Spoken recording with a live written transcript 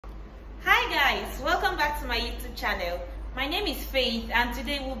Hi guys, welcome back to my YouTube channel. My name is Faith and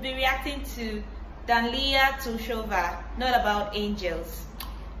today we'll be reacting to Daneliya Tuleshova, Not About Angels.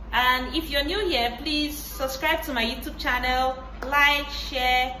 And if you're new here, please subscribe to my YouTube channel, like,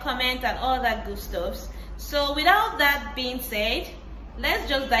 share, comment and all that good stuff. So without that being said, let's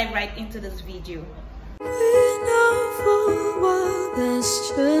just dive right into this video. We know full well there's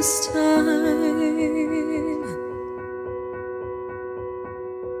just time.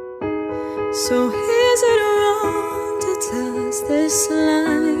 So is it wrong to test this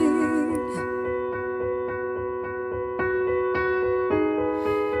line?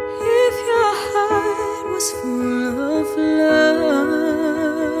 If your heart was full of love,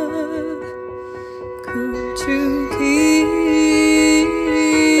 could you keep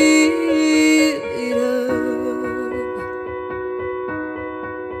it up?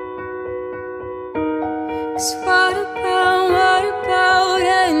 'Cause what about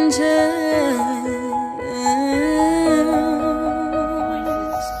angels?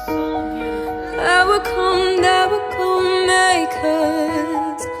 That would come make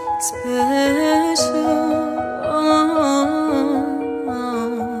us special.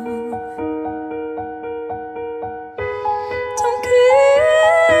 Don't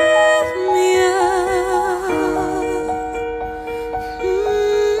give me up.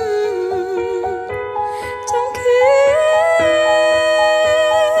 Don't give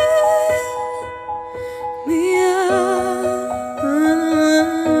me up.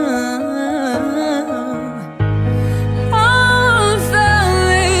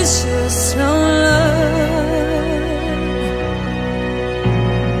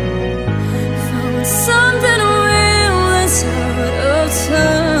 Something real that's out of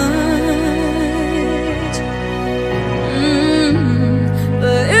touch.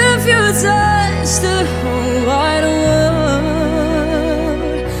 But if you touch the whole wide world,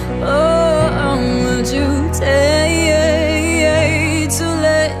 oh, would you take to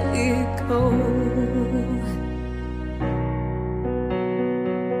let it go?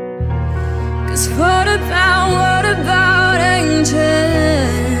 'Cause what about angels?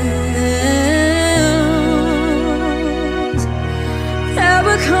 That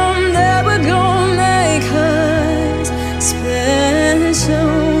we're gonna make us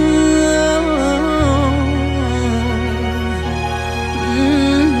special.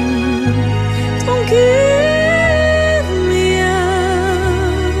 Don't give me up.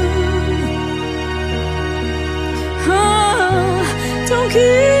 Oh, don't give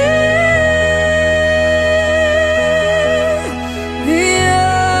me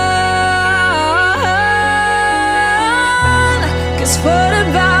up. 'Cause what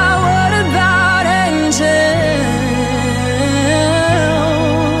about angels?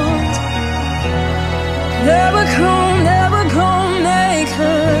 Never gonna make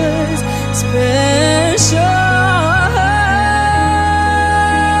us special.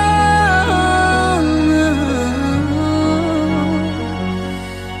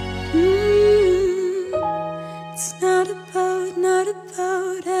 It's not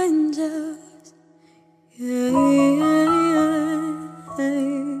about angels.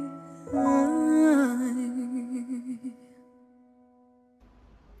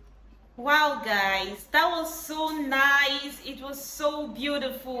 Wow guys, that was so nice. It was so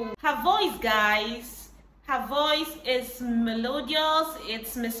beautiful. Her voice, guys, her voice is melodious,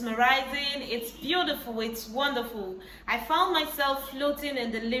 it's mesmerizing, it's beautiful, it's wonderful. I found myself floating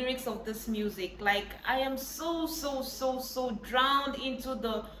in the lyrics of this music. Like, I am so drowned into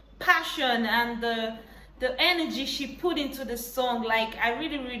the passion and the energy she put into the song. Like, I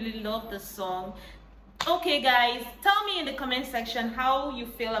really love the song. Okay guys, tell me in the comment section how you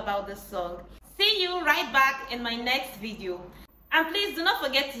feel about this song. See you right back in my next video. And please do not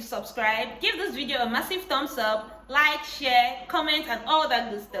forget to subscribe, give this video a massive thumbs up, like, share, comment and all that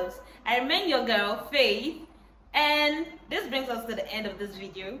good stuff. I remain your girl, Faith, and this brings us to the end of this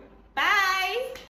video. Bye!